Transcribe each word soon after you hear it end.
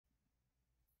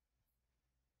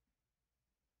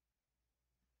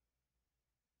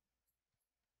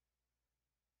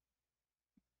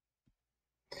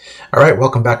All right,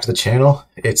 welcome back to the channel.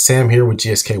 It's Sam here with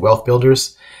GSK Wealth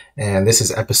Builders, and this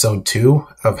is episode 2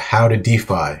 of How to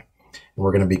DeFi. And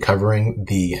we're going to be covering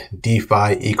the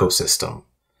DeFi ecosystem.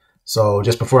 So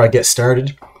just before I get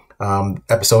started,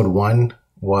 episode 1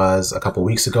 was a couple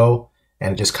weeks ago,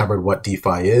 and it just covered what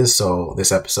DeFi is. So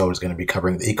this episode is going to be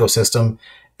covering the ecosystem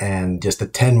and just the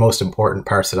 10 most important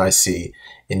parts that I see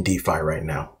in DeFi right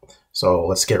now. So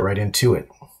let's get right into it.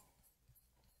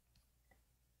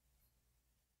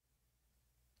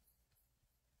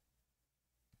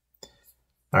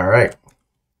 All right.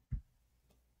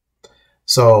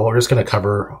 So we're just going to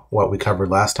cover what we covered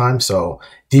last time. So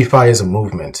DeFi is a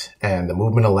movement, and the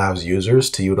movement allows users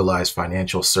to utilize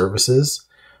financial services,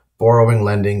 borrowing,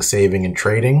 lending, saving, and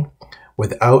trading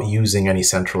without using any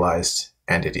centralized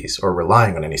entities or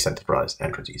relying on any centralized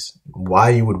entities. Why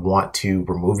you would want to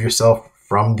remove yourself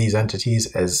from these entities,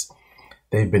 as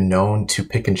they've been known to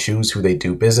pick and choose who they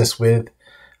do business with.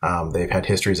 They've had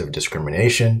histories of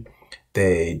discrimination.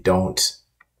 They don't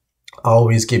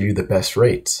always give you the best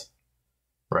rates,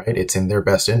 right? It's in their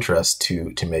best interest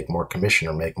to make more commission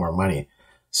or make more money.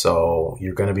 So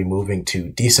you're going to be moving to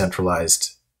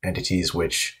decentralized entities,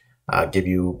 which give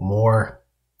you more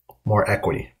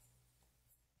equity.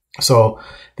 So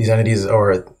these entities,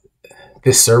 or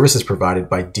this service, is provided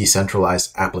by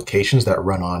decentralized applications that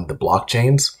run on the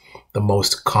blockchains. The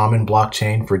most common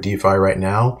blockchain for DeFi right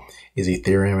now is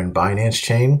Ethereum and Binance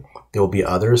chain. There will be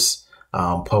others,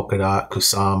 Polkadot,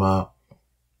 Kusama,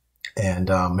 and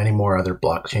many more other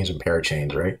blockchains and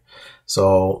parachains, right?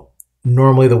 So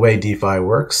normally the way DeFi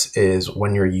works is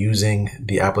when you're using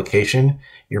the application,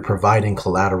 you're providing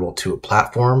collateral to a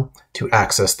platform to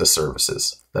access the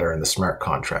services that are in the smart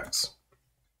contracts.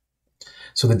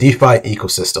 So the DeFi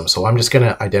ecosystem. So I'm just going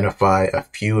to identify a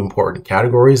few important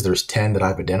categories. There's 10 that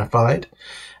I've identified.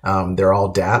 They're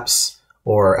all dApps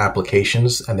or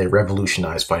applications, and they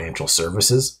revolutionize financial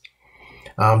services.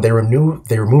 They remove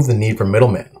the need for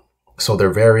middlemen. So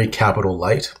they're very capital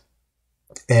light.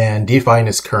 And DeFi in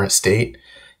its current state,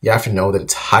 you have to know that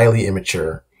it's highly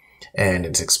immature and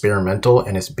it's experimental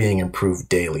and it's being improved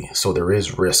daily. So there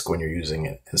is risk when you're using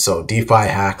it. And so DeFi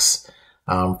hacks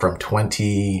from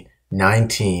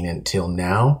 2019 until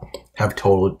now have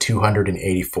totaled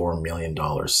 $284 million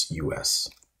US.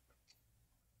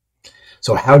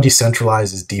 So how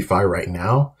decentralized is DeFi right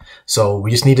now? So we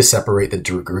just need to separate the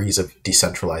degrees of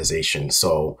decentralization.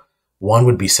 So one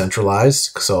would be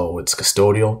centralized, so it's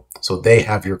custodial. So they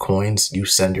have your coins, you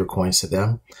send your coins to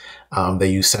them.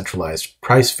 They use centralized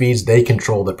price feeds. They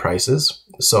control the prices.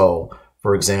 So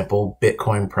for example,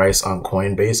 Bitcoin price on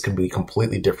Coinbase can be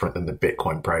completely different than the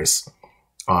Bitcoin price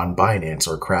on Binance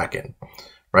or Kraken,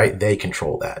 right? They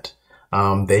control that.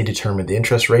 They determine the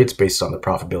interest rates based on the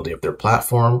profitability of their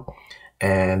platform,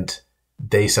 and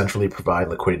they centrally provide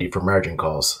liquidity for margin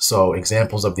calls. So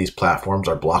examples of these platforms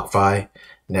are BlockFi,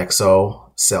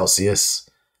 Nexo, Celsius,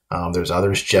 there's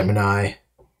others, Gemini,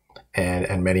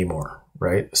 and many more,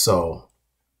 right? So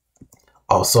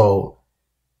also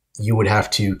you would have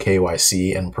to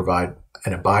KYC and provide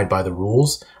and abide by the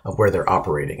rules of where they're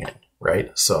operating in,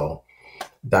 right? So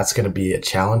that's going to be a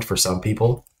challenge for some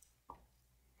people.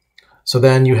 So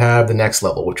then you have the next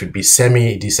level, which would be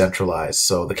semi-decentralized.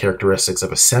 So the characteristics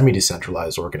of a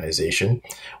semi-decentralized organization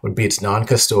would be it's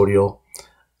non-custodial.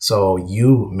 So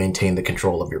you maintain the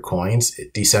control of your coins,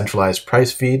 decentralized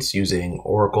price feeds using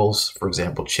oracles, for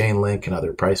example, Chainlink and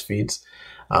other price feeds,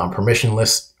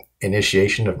 permissionless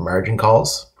initiation of margin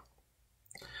calls.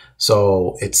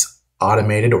 So it's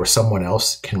automated, or someone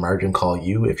else can margin call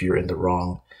you if you're in the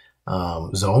wrong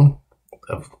zone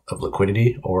of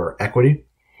liquidity or equity.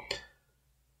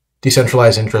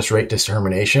 Decentralized interest rate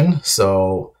determination.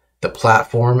 So the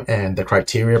platform and the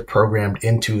criteria programmed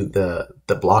into the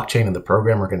blockchain and the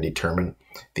program are going to determine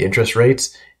the interest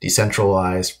rates.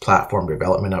 Decentralized platform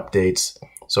development updates.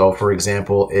 So for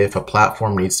example, if a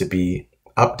platform needs to be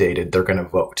updated, they're going to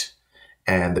vote.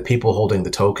 And the people holding the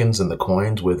tokens and the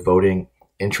coins with voting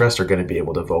interest are going to be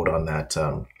able to vote on that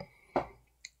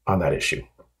issue.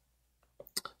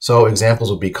 So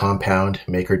examples would be Compound,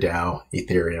 MakerDAO,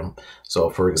 Ethereum. So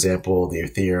for example, the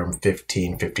Ethereum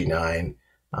 1559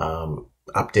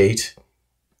 update,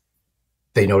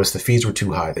 they noticed the fees were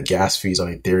too high. The gas fees on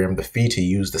Ethereum, the fee to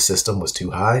use the system was too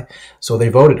high. So they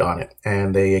voted on it,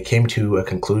 and they came to a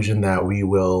conclusion that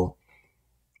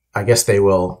they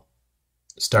will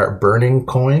start burning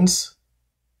coins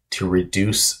to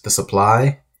reduce the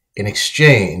supply in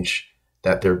exchange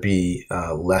that there be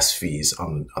less fees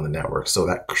on the network. So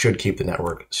that should keep the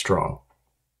network strong.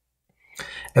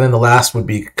 And then the last would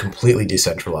be completely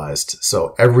decentralized.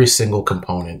 So every single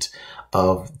component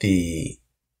of the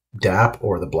dApp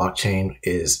or the blockchain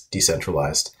is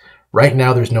decentralized. Right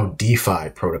now, there's no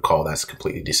DeFi protocol that's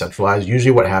completely decentralized.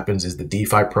 Usually what happens is the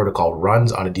DeFi protocol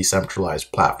runs on a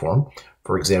decentralized platform,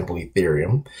 for example,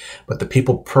 Ethereum, but the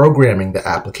people programming the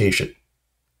application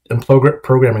and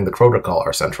programming the protocol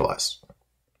are centralized.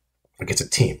 Like it's a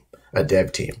team, a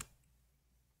dev team.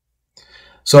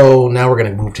 So now we're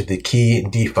going to move to the key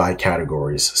DeFi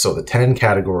categories. So the 10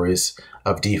 categories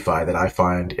of DeFi that I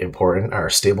find important are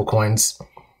stablecoins,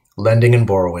 lending and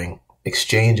borrowing,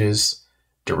 exchanges,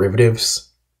 derivatives,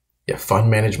 fund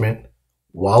management,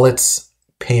 wallets,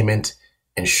 payment,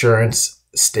 insurance,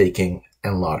 staking,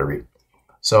 and lottery.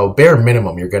 So bare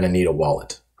minimum, you're going to need a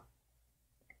wallet.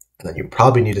 And then you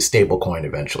probably need a stable coin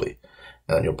eventually.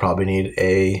 And then you'll probably need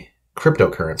a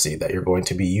cryptocurrency that you're going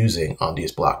to be using on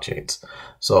these blockchains.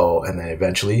 So, and then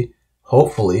eventually,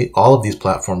 hopefully, all of these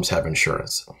platforms have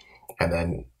insurance. And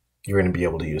then you're going to be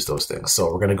able to use those things. So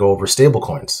we're going to go over stable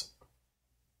coins.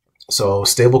 So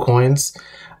stablecoins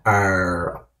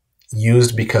are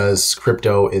used because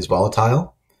crypto is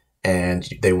volatile and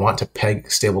they want to peg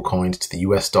stablecoins to the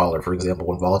US dollar. For example,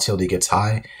 when volatility gets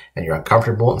high and you're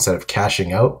uncomfortable, instead of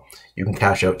cashing out, you can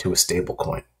cash out to a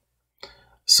stablecoin.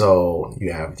 So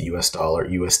you have the US dollar,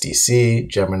 USDC,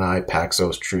 Gemini,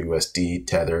 Paxos, TrueUSD,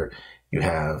 Tether. You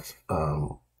have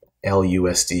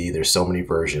LUSD. There's so many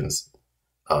versions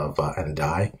of and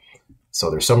DAI. So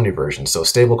there's so many versions. So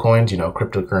stable coins,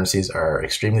 cryptocurrencies are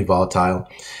extremely volatile.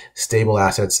 Stable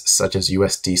assets such as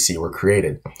USDC were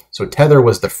created. So Tether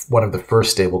was one of the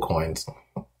first stable coins.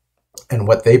 And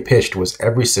what they pitched was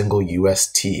every single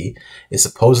UST is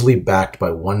supposedly backed by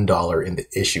 $1 in the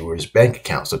issuer's bank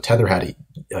account. So Tether had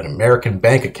an American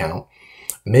bank account,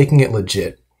 making it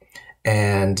legit.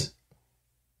 And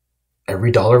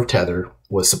every dollar of Tether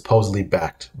was supposedly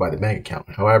backed by the bank account.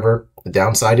 However, the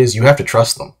downside is you have to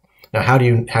trust them. Now, how do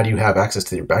you have access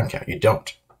to your bank account? You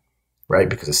don't, right?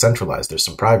 Because it's centralized. There's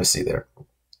some privacy there.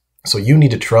 So you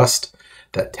need to trust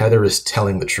that Tether is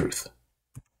telling the truth.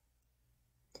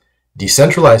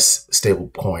 Decentralized stable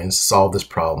coins solve this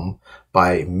problem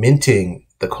by minting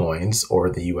the coins or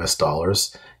the US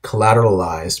dollars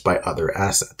collateralized by other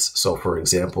assets. So for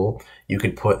example, you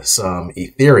could put some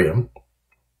Ethereum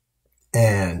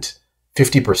and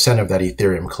 50% of that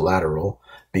Ethereum collateral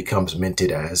becomes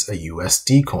minted as a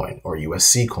USD coin or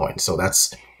USC coin. So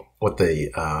that's what the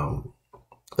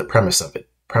premise of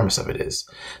it is.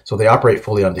 So they operate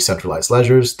fully on decentralized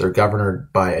ledgers. They're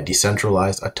governed by a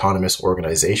decentralized autonomous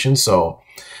organization. So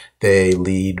they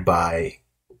lead by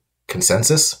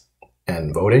consensus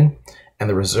and voting, and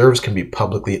the reserves can be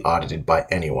publicly audited by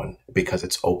anyone because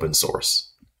it's open source.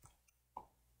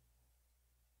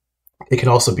 It can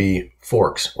also be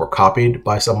forked or copied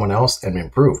by someone else and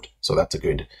improved. So that's a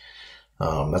good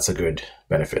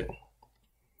benefit.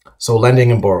 So lending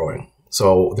and borrowing.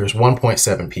 So there's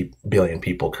 1.7 billion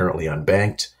people currently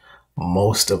unbanked.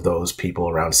 Most of those people,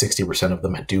 around 60% of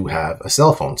them, do have a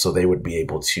cell phone. So they would be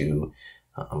able to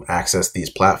access these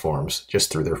platforms just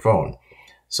through their phone.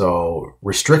 So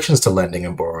restrictions to lending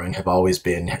and borrowing have always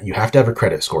been, you have to have a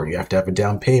credit score. You have to have a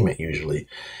down payment usually.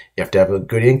 You have to have a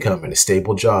good income and a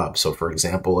stable job. So for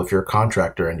example, if you're a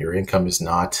contractor and your income is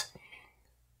not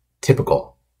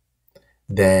typical,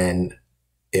 then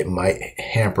it might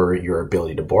hamper your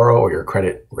ability to borrow or your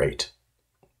credit rate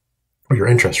or your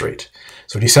interest rate.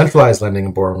 So decentralized lending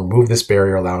and borrowing remove this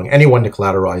barrier, allowing anyone to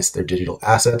collateralize their digital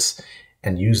assets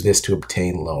and use this to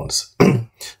obtain loans.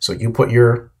 So you put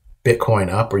your Bitcoin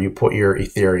up or you put your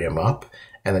Ethereum up,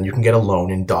 and then you can get a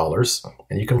loan in dollars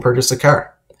and you can purchase a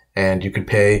car, and you could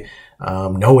pay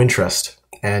no interest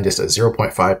and just a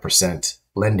 0.5%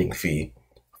 lending fee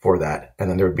for that. And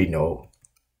then there would be no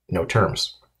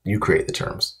terms. You create the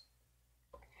terms.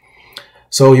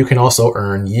 So you can also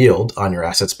earn yield on your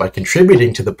assets by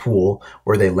contributing to the pool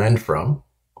where they lend from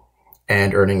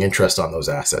and earning interest on those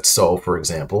assets. So for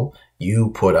example,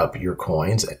 you put up your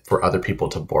coins for other people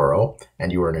to borrow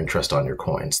and you earn interest on your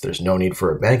coins. There's no need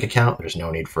for a bank account. There's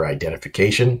no need for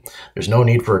identification. There's no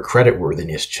need for a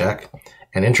creditworthiness check.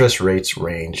 And interest rates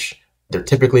range, they're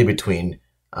typically between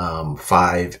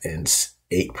 5 and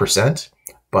 8%,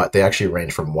 but they actually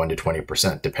range from 1 to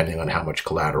 20% depending on how much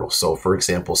collateral. So for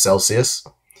example, Celsius,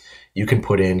 you can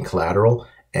put in collateral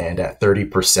and at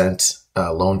 30%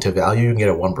 loan to value, you can get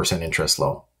a 1% interest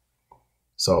loan.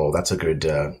 So that's a good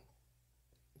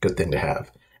thing to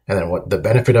have. And then what the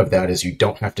benefit of that is, you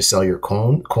don't have to sell your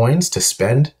coins to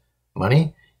spend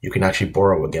money. You can actually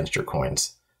borrow against your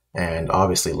coins. And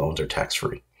obviously loans are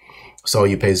tax-free. So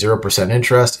you pay 0%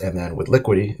 interest, and then with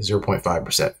liquidity,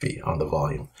 0.5% fee on the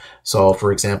volume. So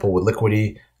for example, with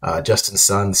liquidity, Justin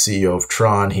Sun, CEO of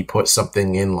Tron, he put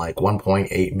something in like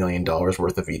 $1.8 million worth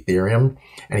of Ethereum,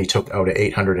 and he took out an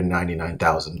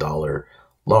 $899,000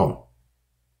 loan.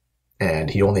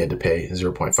 And he only had to pay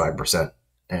 0.5%.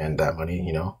 And that money,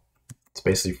 you know, it's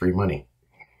basically free money.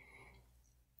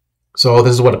 So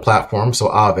this is what a platform, so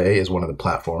𝙔𝙖𝙬 is one of the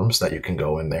platforms that you can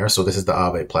go in there. So this is the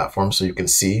𝙔𝙬 platform. So you can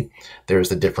see there's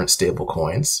the different stable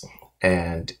coins,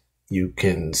 and you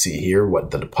can see here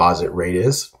what the deposit rate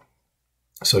is.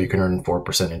 So you can earn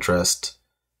 4% interest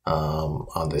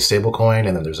on the stable coin,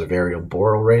 and then there's a variable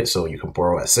borrow rate. So you can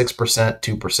borrow at 6%, 2%,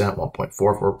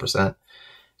 1.44%.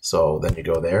 So then you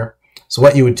go there. So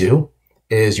what you would do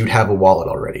is you'd have a wallet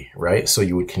already, right? So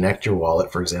you would connect your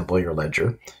wallet, for example, your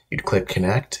ledger. You'd click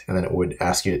connect, and then it would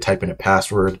ask you to type in a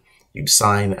password. You'd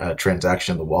sign a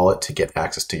transaction in the wallet to get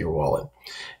access to your wallet.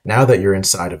 Now that you're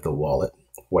inside of the wallet,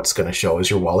 what's going to show is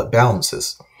your wallet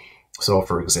balances. So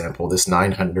for example, this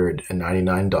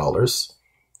 $999,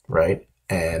 right?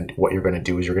 And what you're going to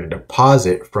do is you're going to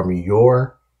deposit from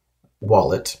your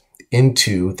wallet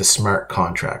into the smart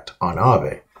contract on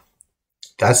𝙔𝙬.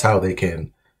 That's how they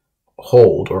can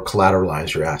hold or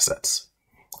collateralize your assets.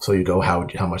 So you go, how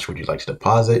much would you like to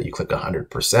deposit? You click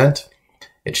 100%.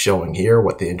 It's showing here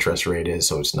what the interest rate is,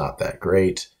 so it's not that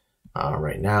great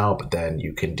right now, but then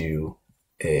you can do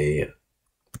a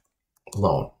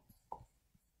loan.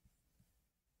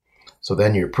 So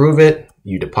then you approve it,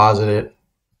 you deposit it,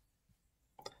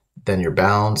 then your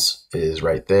balance is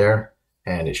right there,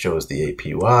 and it shows the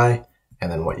APY,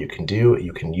 and then what you can do,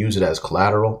 you can use it as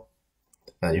collateral,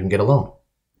 and you can get a loan.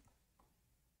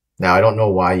 Now, I don't know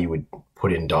why you would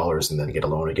put in dollars and then get a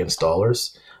loan against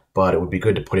dollars, but it would be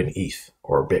good to put in ETH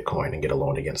or Bitcoin and get a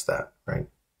loan against that, right?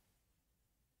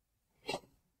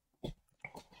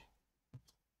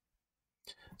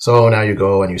 So now you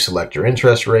go and you select your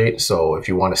interest rate. So if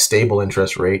you want a stable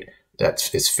interest rate,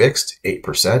 it's fixed,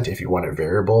 8%. If you want a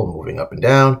variable, moving up and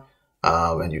down,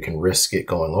 and you can risk it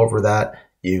going over that,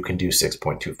 you can do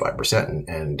 6.25%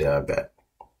 and bet.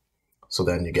 So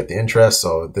then you get the interest.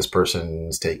 So this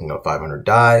person's taking out 500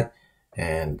 𝙠𝙠,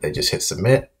 and they just hit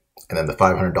submit. And then the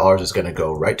 $500 is going to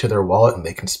go right to their wallet, and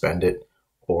they can spend it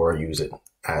or use it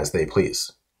as they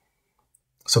please.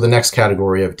 So the next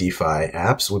category of DeFi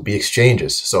apps would be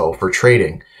exchanges. So for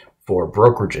trading, for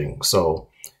brokeraging. So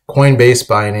Coinbase,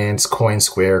 Binance,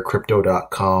 CoinSquare,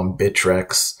 Crypto.com,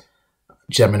 Bittrex,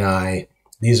 Gemini.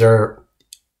 These are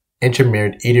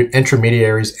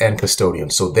intermediaries and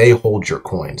custodians. So they hold your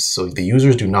coins. So the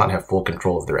users do not have full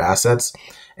control of their assets,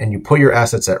 and you put your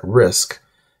assets at risk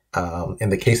in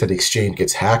the case that the exchange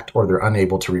gets hacked or they're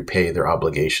unable to repay their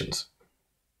obligations.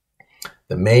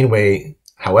 The main way,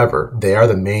 however, they are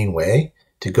the main way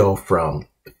to go from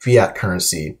fiat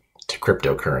currency to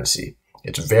cryptocurrency.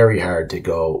 It's very hard to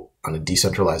go on a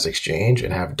decentralized exchange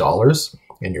and have dollars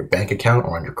in your bank account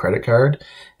or on your credit card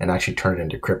and actually turn it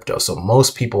into crypto. So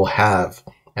most people have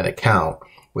an account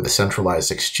with a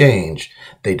centralized exchange.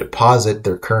 They deposit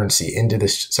their currency into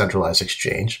this centralized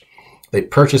exchange. They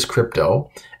purchase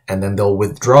crypto, and then they'll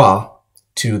withdraw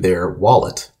to their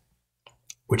wallet,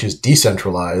 which is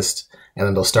decentralized, and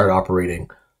then they'll start operating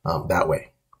that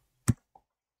way.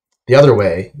 The other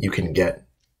way you can get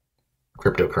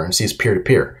cryptocurrency is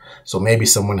peer-to-peer. So maybe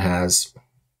someone has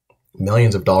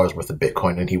millions of dollars worth of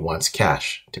Bitcoin and he wants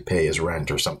cash to pay his rent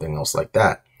or something else like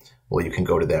that. Well, you can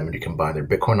go to them and you can buy their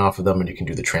Bitcoin off of them, and you can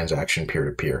do the transaction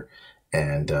peer-to-peer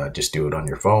and just do it on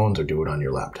your phones or do it on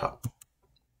your laptop.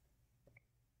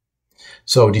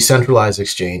 So decentralized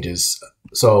exchanges.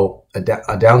 So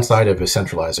a downside of a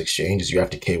centralized exchange is you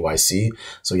have to KYC.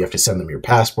 So you have to send them your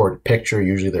passport, a picture.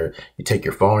 Usually you take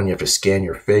your phone and you have to scan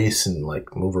your face and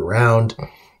like move around.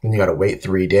 And you got to wait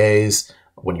 3 days.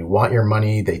 When you want your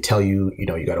money, they tell you,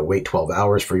 you got to wait 12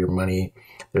 hours for your money.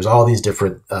 There's all these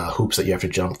different hoops that you have to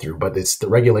jump through, but it's the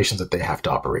regulations that they have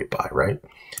to operate by, right?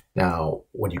 Now,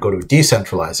 when you go to a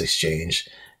decentralized exchange,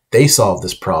 they solve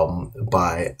this problem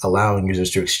by allowing users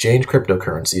to exchange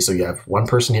cryptocurrency. So you have one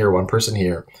person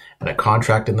here, and a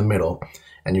contract in the middle,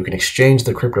 and you can exchange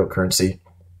the cryptocurrency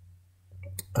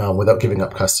without giving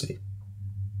up custody.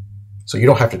 So you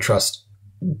don't have to trust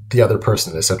the other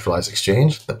person in a centralized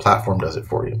exchange. The platform does it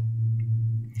for you.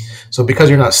 So because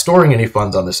you're not storing any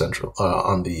funds on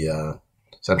the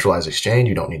centralized exchange,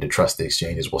 you don't need to trust the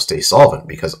exchanges will stay solvent,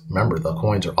 because remember, the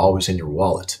coins are always in your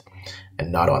wallet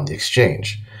and not on the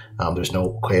exchange. There's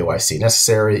no KYC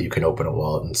necessary. You can open a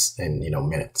wallet in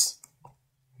minutes.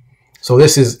 So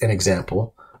this is an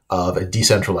example of a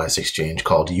decentralized exchange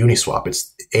called Uniswap.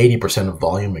 It's 80% of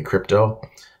volume in crypto.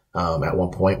 At one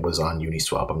point was on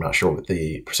Uniswap. I'm not sure what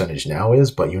the percentage now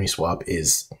is, but Uniswap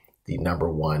is the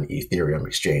 #1 Ethereum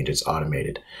exchange. It's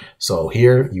automated. So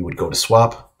here you would go to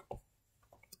swap,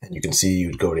 and you can see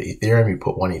you'd go to Ethereum, you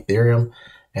put 1 Ethereum,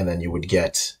 and then you would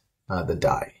get the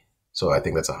DAI. So I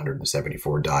think that's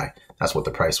 174 DAI. That's what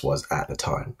the price was at the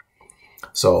time.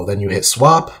 So then you hit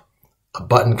swap, a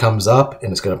button comes up,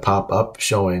 and it's going to pop up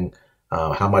showing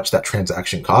how much that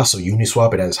transaction costs. So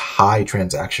Uniswap, it has high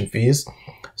transaction fees.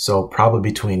 So probably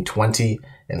between $20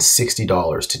 and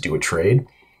 $60 to do a trade.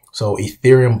 So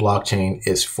Ethereum blockchain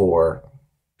is for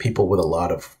people with a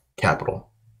lot of capital,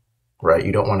 right?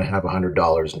 You don't want to have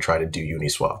 $100 and try to do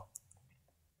Uniswap.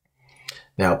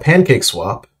 Now,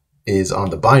 PancakeSwap is on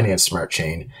the Binance Smart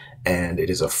Chain, and it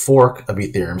is a fork of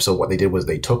Ethereum. So what they did was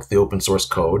they took the open source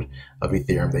code of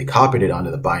Ethereum, they copied it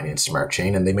onto the Binance Smart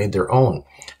Chain, and they made their own,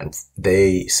 and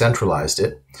they centralized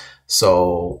it.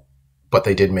 So, but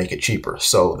they did make it cheaper.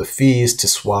 So the fees to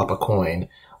swap a coin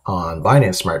on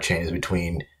Binance Smart Chain is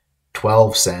between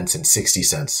 12 cents and 60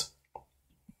 cents,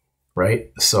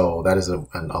 right? So that is a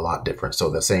lot different. So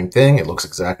the same thing, it looks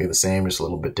exactly the same, just a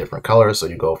little bit different color. So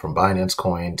you go from Binance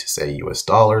coin to say US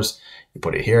dollars, you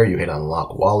put it here, you hit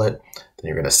unlock wallet, then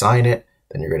you're going to sign it,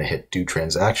 then you're going to hit do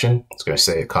transaction. It's going to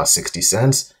say it costs 60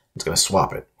 cents. It's going to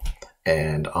swap it.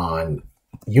 And on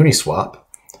Uniswap,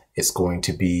 it's going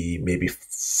to be maybe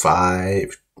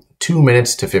 2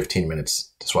 minutes to 15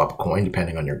 minutes to swap a coin,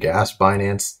 depending on your gas.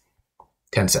 Binance,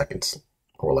 10 seconds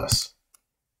or less.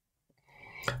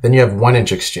 Then you have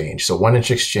 1inch exchange. So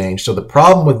 1inch exchange. So the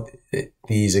problem with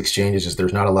these exchanges is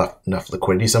there's not enough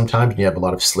liquidity sometimes, and you have a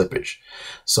lot of slippage.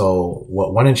 So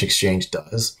what 1inch exchange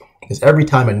does is every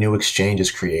time a new exchange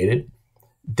is created,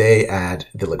 they add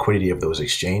the liquidity of those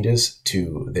exchanges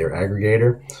to their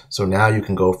aggregator. So now you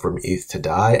can go from ETH to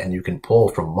DAI, and you can pull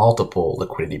from multiple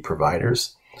liquidity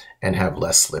providers and have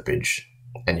less slippage,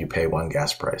 and you pay one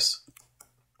gas price.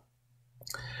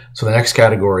 So the next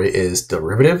category is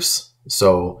derivatives.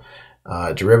 So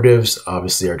derivatives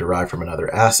obviously are derived from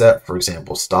another asset, for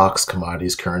example, stocks,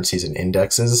 commodities, currencies, and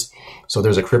indexes. So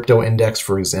there's a crypto index,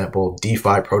 for example,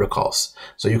 DeFi protocols.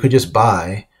 So you could just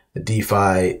buy the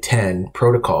DeFi 10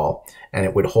 protocol, and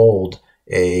it would hold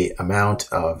a amount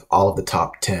of all of the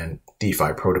top 10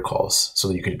 DeFi protocols. So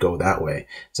that you could go that way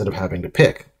instead of having to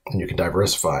pick, and you can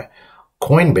diversify.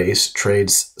 Coinbase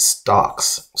trades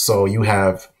stocks. So you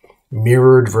have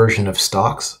mirrored version of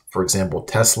stocks. For example,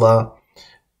 Tesla,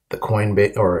 the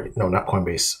Coinbase, or no, not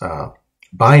Coinbase,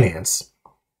 Binance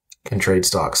can trade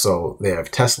stocks. So they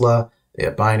have Tesla, they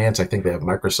have Binance, I think they have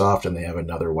Microsoft, and they have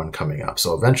another one coming up.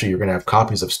 So eventually you're going to have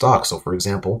copies of stocks. So for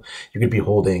example, you could be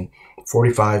holding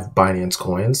 45 Binance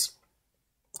coins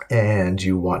and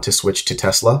you want to switch to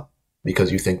Tesla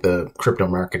because you think the crypto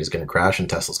market is going to crash and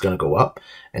Tesla's going to go up,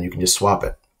 and you can just swap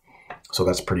it. So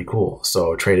that's pretty cool.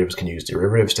 So traders can use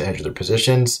derivatives to hedge their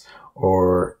positions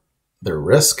or their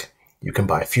risk. You can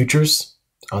buy futures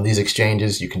on these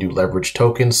exchanges. You can do leveraged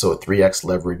tokens. So a 3x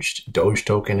leveraged Doge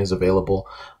token is available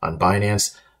on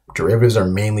Binance. Derivatives are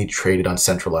mainly traded on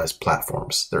centralized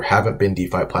platforms. There haven't been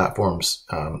DeFi platforms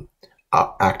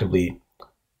actively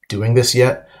doing this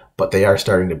yet, but they are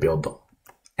starting to build them.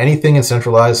 Anything in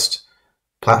centralized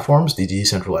platforms, the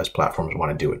decentralized platforms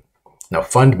want to do it. Now,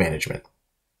 fund management.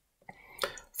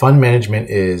 Fund management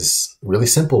is really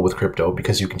simple with crypto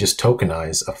because you can just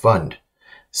tokenize a fund.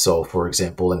 So for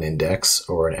example, an index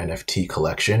or an NFT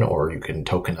collection, or you can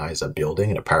tokenize a building,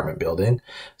 an apartment building.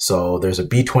 So there's a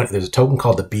token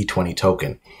called the B20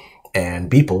 token,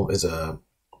 and Beeple is a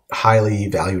highly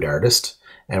valued artist.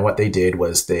 And what they did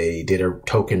was they did a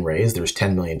token raise. There's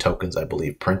 10 million tokens, I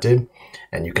believe, printed,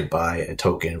 and you could buy a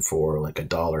token for like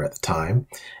 $1 at the time.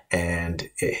 And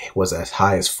it was as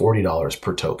high as $40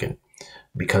 per token,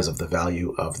 because of the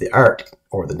value of the art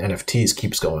or the NFTs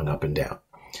keeps going up and down.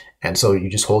 And so you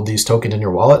just hold these tokens in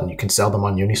your wallet and you can sell them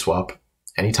on Uniswap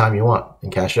anytime you want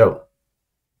and cash out.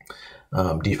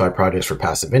 DeFi projects for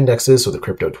passive indexes. So the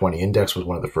Crypto 20 index was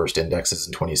one of the first indexes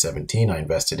in 2017. I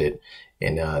invested it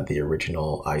in the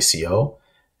original ICO,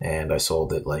 and I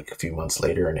sold it like a few months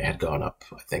later, and it had gone up,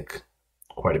 I think,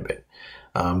 quite a bit.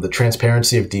 The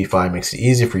transparency of DeFi makes it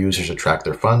easy for users to track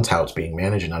their funds, how it's being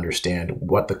managed, and understand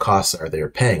what the costs are they're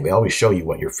paying. They always show you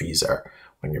what your fees are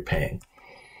when you're paying.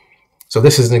 So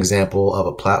this is an example of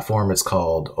a platform. It's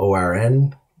called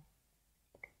ORN,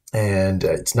 and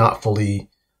it's not fully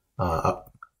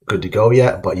good to go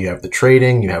yet, but you have the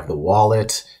trading, you have the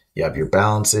wallet, you have your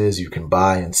balances, you can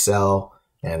buy and sell,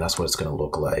 and that's what it's going to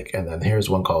look like. And then here's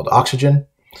one called Oxygen,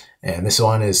 and this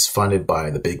one is funded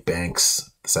by the big banks,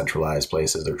 the centralized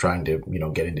places. They're trying to,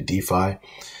 get into DeFi.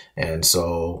 And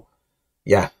so,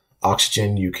 yeah,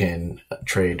 Oxygen, you can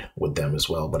trade with them as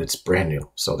well, but it's brand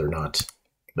new. So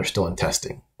they're still in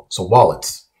testing. So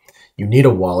wallets. You need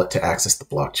a wallet to access the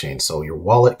blockchain. So your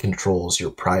wallet controls your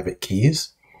private keys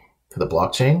to the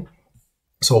blockchain.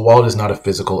 So a wallet is not a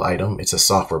physical item. It's a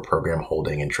software program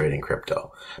holding and trading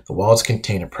crypto. The wallets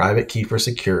contain a private key for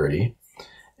security.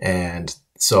 And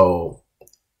so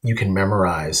you can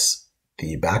memorize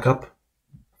the backup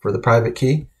for the private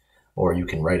key, or you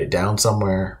can write it down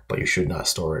somewhere, but you should not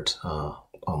store it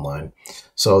online.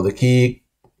 So the key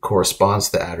corresponds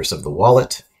to the address of the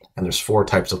wallet. And there's 4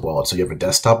 types of wallets. So you have a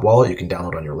desktop wallet you can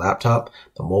download on your laptop,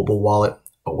 the mobile wallet,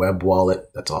 a web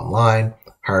wallet that's online,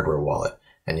 hardware wallet.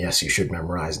 And yes, you should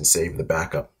memorize and save the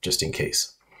backup just in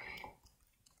case.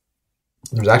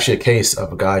 There's actually a case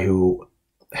of a guy who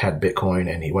had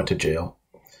Bitcoin and he went to jail,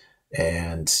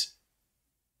 and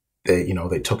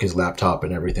they took his laptop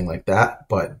and everything like that,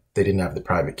 but they didn't have the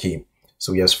private key.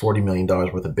 So he has $40 million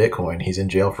worth of Bitcoin. He's in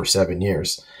jail for 7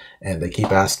 years, and they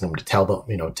keep asking him to tell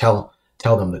them,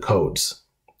 tell them the codes.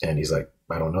 And he's like,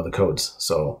 I don't know the codes.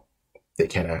 So they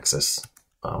can't access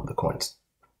the coins.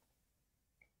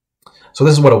 So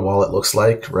this is what a wallet looks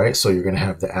like, right? So you're going to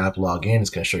have the app login. It's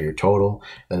going to show your total.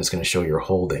 Then it's going to show your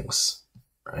holdings,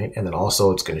 right? And then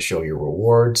also it's going to show your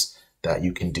rewards that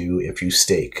you can do if you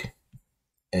stake.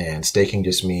 And staking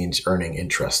just means earning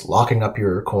interest, locking up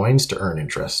your coins to earn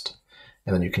interest.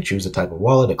 And then you can choose the type of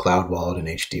wallet, a cloud wallet, an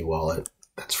HD wallet.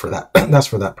 That's for that. That's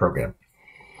for that program.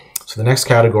 So the next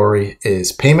category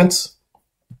is payments.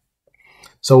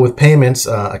 So with payments,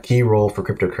 a key role for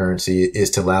cryptocurrency is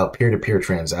to allow peer-to-peer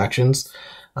transactions.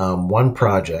 One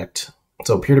project,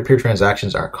 so peer-to-peer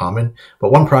transactions aren't common,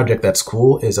 but one project that's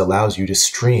cool is allows you to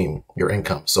stream your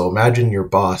income. So imagine your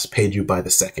boss paid you by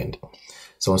the second.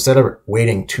 So instead of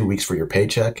waiting 2 weeks for your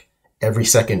paycheck, every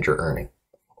second you're earning.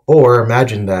 Or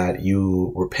imagine that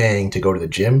you were paying to go to the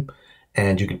gym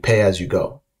and you could pay as you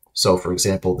go. So for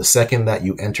example, the second that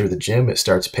you enter the gym, it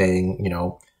starts paying,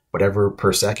 whatever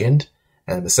per second.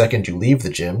 And the second you leave the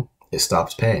gym, it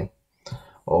stops paying.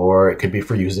 Or it could be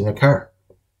for using a car.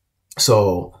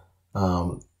 So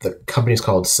the company is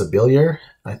called 𝙏𝙬𝙧,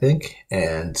 I think,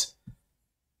 and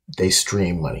they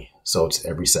stream money. So it's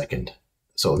every second.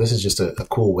 So this is just a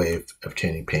cool way of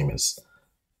changing payments.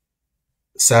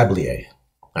 𝙏𝙬𝙧,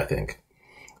 I think.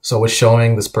 So it's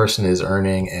showing this person is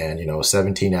earning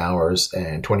 17 hours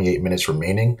and 28 minutes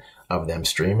remaining of them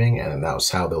streaming, and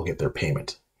that's how they'll get their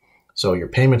payment. So your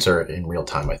payments are in real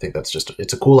time. I think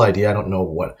it's a cool idea. I don't know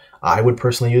what I would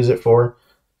personally use it for,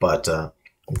 but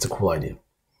it's a cool idea.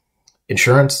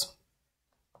 Insurance.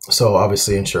 So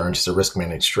obviously insurance is a risk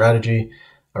management strategy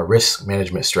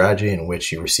in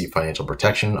which you receive financial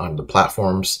protection on the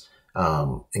platforms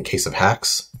in case of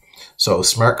hacks. So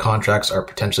smart contracts are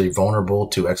potentially vulnerable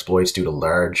to exploits due to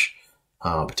large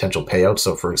potential payouts.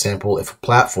 So for example, if a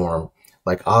platform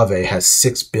like Aave has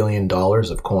 $6 billion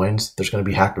of coins, there's going to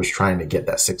be hackers trying to get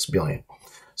that $6 billion.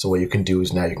 So what you can do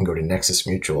is now you can go to Nexus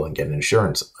Mutual and get an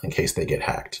insurance in case they get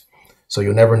hacked. So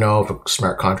you'll never know if a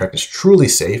smart contract is truly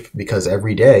safe because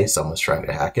every day someone's trying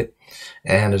to hack it.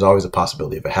 And there's always a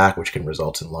possibility of a hack, which can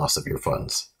result in loss of your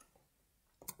funds.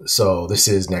 So this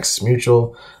is Nexus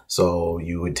Mutual. So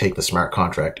you would take the smart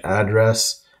contract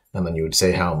address, and then you would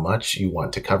say how much you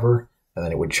want to cover. And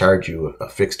then it would charge you a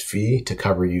fixed fee to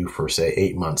cover you for, say,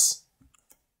 8 months.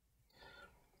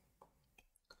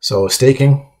 So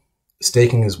staking.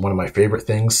 Staking is one of my favorite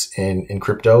things in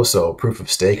crypto. So proof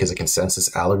of stake is a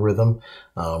consensus algorithm.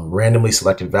 Randomly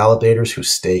selected validators who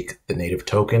stake the native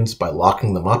tokens by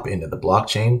locking them up into the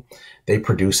blockchain. They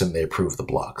produce and they approve the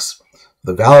blocks.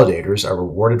 The validators are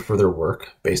rewarded for their work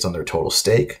based on their total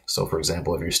stake. So for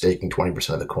example, if you're staking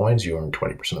 20% of the coins, you earn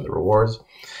 20% of the rewards.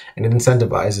 And it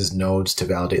incentivizes nodes to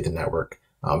validate the network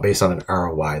based on an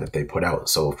ROI that they put out.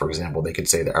 So for example, they could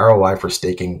say the ROI for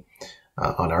staking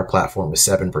on our platform is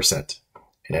 7%.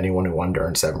 And anyone who wanted to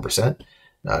earn 7%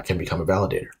 can become a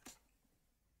validator.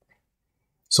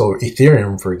 So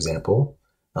Ethereum, for example,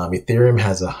 Ethereum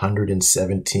has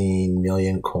 117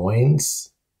 million coins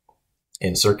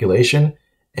in circulation,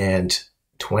 and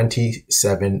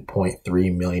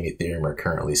 27.3 million Ethereum are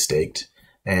currently staked.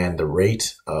 And the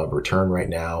rate of return right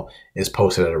now is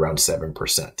posted at around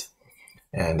 7%.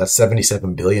 And that's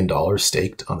 $77 billion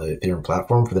staked on the Ethereum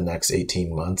platform for the next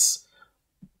 18 months,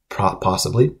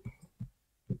 possibly.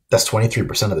 That's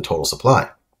 23% of the total supply.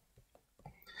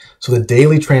 So the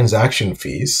daily transaction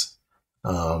fees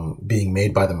being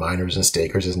made by the miners and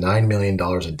stakers is $9 million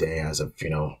a day as of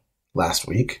last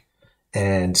week.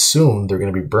 And soon they're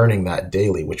going to be burning that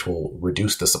daily, which will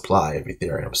reduce the supply of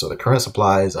Ethereum. So the current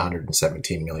supply is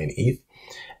 117 million ETH,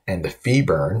 and the fee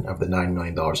burn of the $9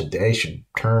 million a day should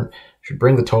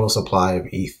bring the total supply of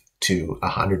ETH to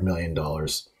 $100 million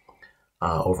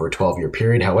over a 12-year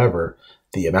period. However,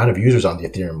 the amount of users on the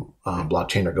Ethereum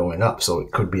blockchain are going up, so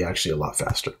it could be actually a lot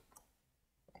faster.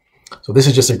 So this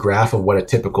is just a graph of what a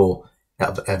typical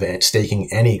event staking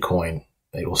any coin.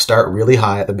 It will start really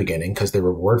high at the beginning because they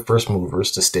reward first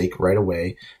movers to stake right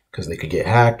away because they could get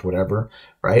hacked, whatever,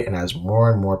 right? And as more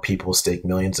and more people stake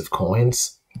millions of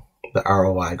coins, the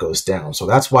ROI goes down. So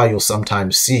that's why you'll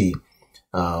sometimes see,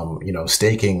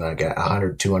 staking like at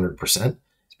 100, 200%,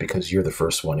 because you're the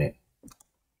first one in.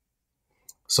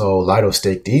 So Lido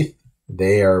staked ETH,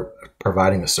 they are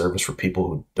providing a service for people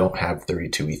who don't have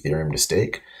 32 Ethereum to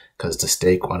stake, because to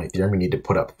stake on Ethereum, you need to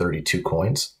put up 32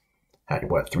 coins at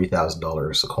what,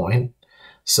 $3,000 a coin.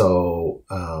 So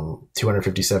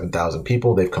 257,000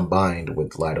 people, they've combined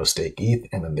with Lido stake ETH,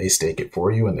 and then they stake it for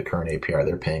you, and the current APR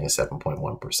they're paying is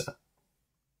 7.1%.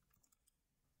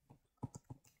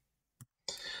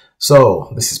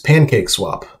 So this is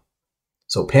PancakeSwap.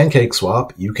 So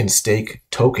PancakeSwap, you can stake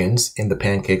tokens in the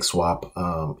PancakeSwap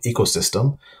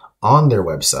ecosystem on their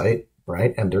website,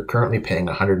 right? And they're currently paying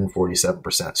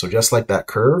 147%. So just like that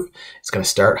curve, it's going to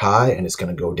start high and it's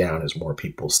going to go down as more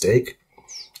people stake.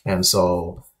 And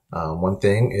so one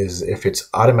thing is if it's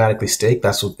automatically staked,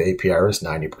 that's what the APR is,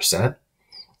 90%.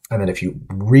 And then if you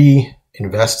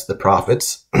reinvest the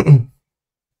profits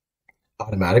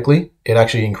automatically, it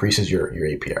actually increases your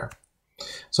APR.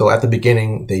 So at the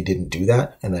beginning, they didn't do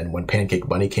that. And then when Pancake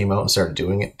Bunny came out and started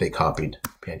doing it, they copied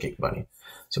Pancake Bunny.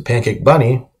 So Pancake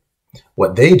Bunny,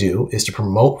 what they do is to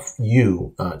promote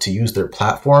you to use their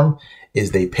platform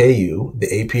is they pay you the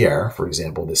APR, for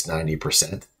example, this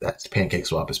 90% that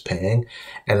PancakeSwap is paying,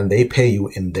 and then they pay you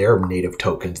in their native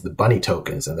tokens, the Bunny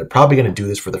tokens. And they're probably going to do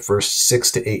this for the first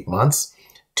 6 to 8 months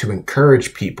to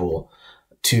encourage people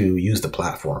to use the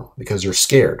platform because you're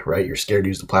scared, right? You're scared to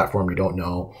use the platform. You don't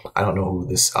know. I don't know who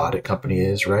this audit company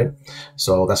is, right?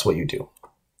 So that's what you do.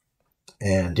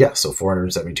 And yeah, so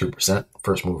 472%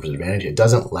 first mover's advantage. It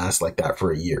doesn't last like that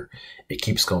for a year. It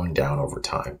keeps going down over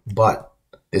time. But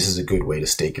this is a good way to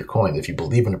stake your coins. If you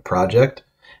believe in a project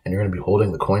and you're going to be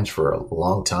holding the coins for a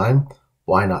long time,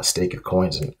 why not stake your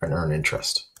coins and earn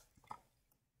interest?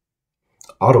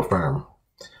 AutoFarm.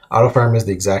 AutoFarm is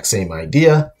the exact same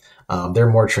idea. They're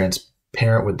more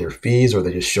transparent with their fees, or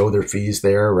they just show their fees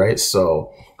there, right?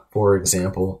 So, for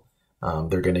example,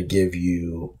 they're going to give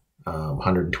you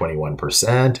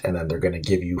 121%, and then they're going to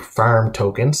give you farm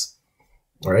tokens,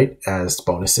 right, as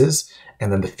bonuses,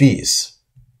 and then the fees.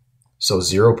 So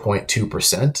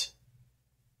 0.2%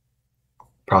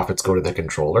 profits go to the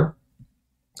controller,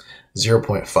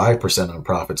 0.5% on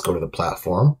profits go to the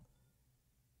platform,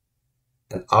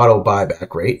 an auto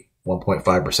buyback rate,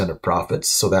 1.5% of profits.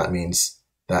 So that means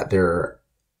that they're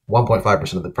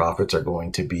 1.5% of the profits are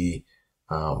going to be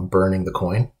burning the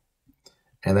coin,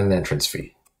 and then an entrance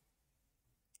fee.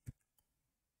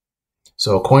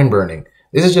 So coin burning.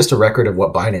 This is just a record of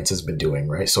what Binance has been doing,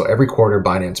 right? So every quarter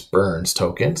Binance burns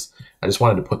tokens. I just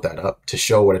wanted to put that up to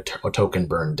show what a token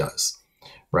burn does,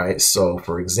 right? So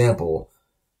for example,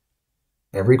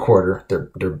 every quarter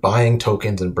they're buying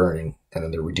tokens and burning, and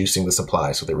then they're reducing the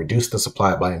supply. So they reduce the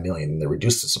supply by 1 million, and they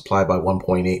reduce the supply by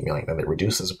 1.8 million, and they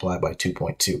reduce the supply by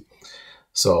 2.2.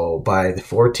 So by the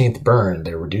 14th burn,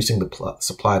 they're reducing the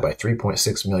supply by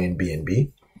 3.6 million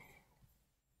BNB.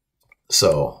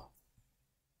 So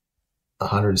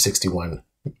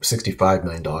 $65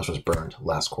 million was burned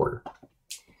last quarter.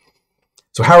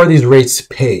 So how are these rates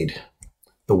paid?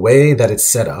 The way that it's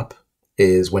set up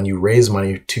is when you raise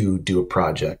money to do a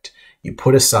project, you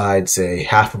put aside, say,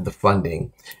 half of the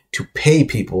funding to pay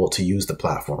people to use the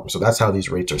platform. So that's how these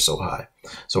rates are so high.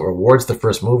 So it rewards the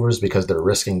first movers because they're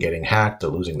risking getting hacked or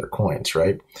losing their coins,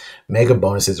 right? Mega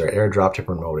bonuses are airdropped to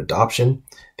promote adoption.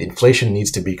 The inflation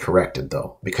needs to be corrected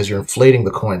though, because you're inflating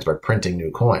the coins by printing new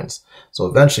coins. So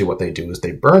eventually what they do is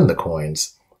they burn the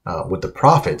coins with the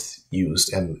profits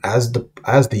used. And as the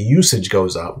usage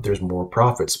goes up, there's more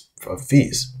profits of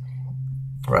fees,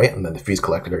 right? And then the fees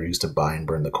collected are used to buy and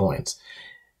burn the coins.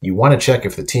 You want to check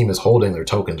if the team is holding their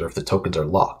tokens or if the tokens are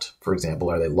locked. For example,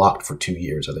 are they locked for 2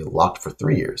 years? Are they locked for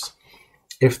 3 years?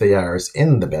 If they are, it's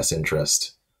in the best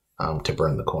interest to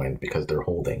burn the coin because they're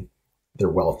holding, their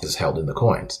wealth is held in the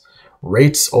coins.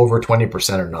 Rates over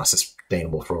 20% are not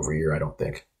sustainable for over a year, I don't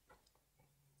think.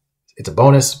 It's a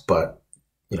bonus, but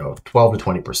 12 to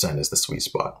 20% is the sweet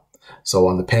spot. So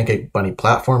on the Pancake Bunny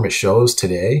platform, it shows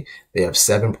today they have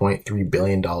 $7.3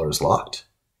 billion locked.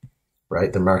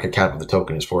 Right? The market cap of the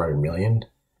token is 400 million,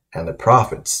 and the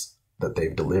profits that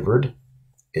they've delivered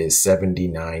is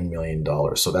 $79 million.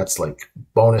 So that's like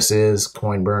bonuses,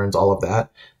 coin burns, all of that.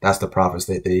 That's the profits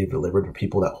that they've delivered for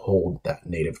people that hold that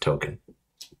native token.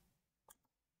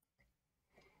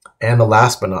 And the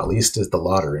last but not least is the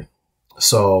lottery.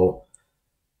 So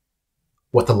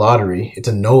what the lottery, it's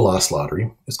a no-loss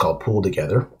lottery. It's called Pool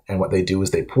Together. And what they do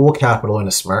is they pool capital in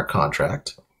a smart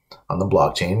contract on the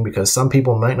blockchain, because some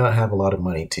people might not have a lot of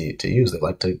money to use. They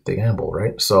like to gamble,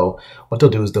 right? So what they'll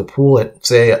do is they'll pool it,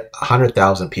 say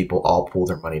 100,000 people all pool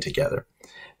their money together.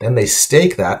 Then they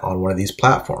stake that on one of these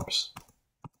platforms,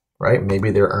 right?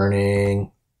 Maybe they're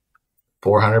earning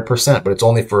 400%, but it's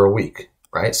only for a week,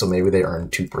 right? So maybe they earn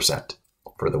 2%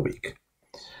 for the week.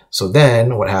 So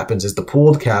then what happens is the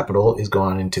pooled capital is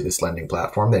gone into this lending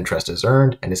platform, the interest is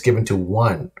earned, and it's given to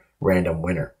one random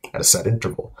winner at a set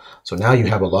interval. So now you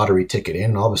have a lottery ticket in,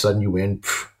 and all of a sudden you win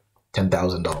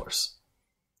 $10,000,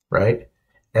 right?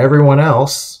 Everyone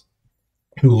else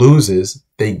who loses,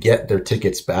 they get their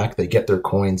tickets back, they get their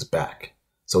coins back.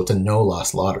 So it's a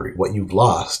no-loss lottery. What you've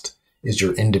lost is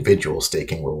your individual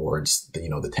staking rewards,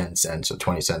 the 10 cents or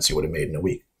 20 cents you would have made in a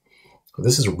week. So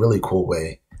this is a really cool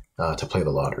way to play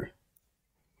the lottery.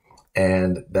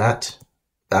 And that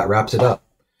wraps it up.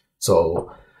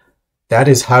 So that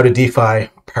is How to DeFi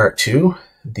Part 2,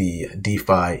 the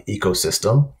DeFi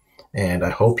ecosystem. And I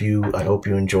hope you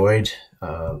enjoyed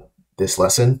this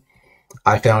lesson.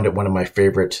 I found it one of my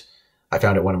favorite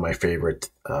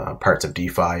parts of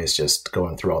DeFi is just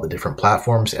going through all the different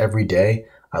platforms. Every day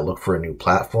I look for a new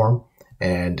platform,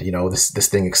 and this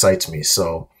thing excites me.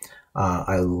 So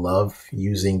I love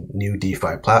using new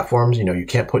DeFi platforms. You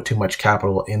can't put too much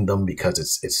capital in them because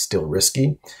it's still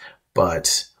risky,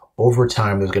 but over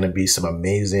time there's going to be some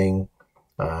amazing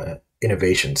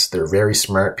innovations. There are very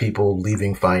smart people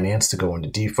leaving finance to go into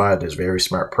DeFi. There's very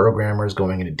smart programmers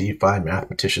going into DeFi,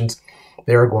 mathematicians.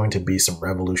 There are going to be some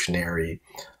revolutionary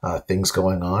things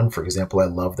going on. For example, I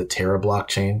love the Terra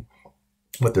blockchain.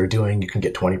 What they're doing, you can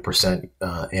get 20%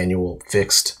 annual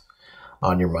fixed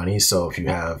on your money. So if you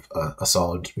have a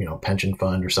solid, pension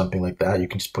fund or something like that, you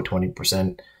can just put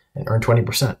 20% and earn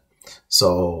 20%.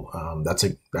 So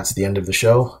that's the end of the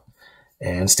show.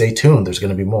 And stay tuned. There's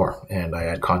going to be more. And I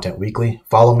add content weekly.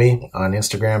 Follow me on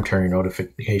Instagram. Turn your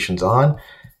notifications on.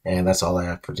 And that's all I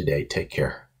have for today. Take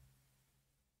care.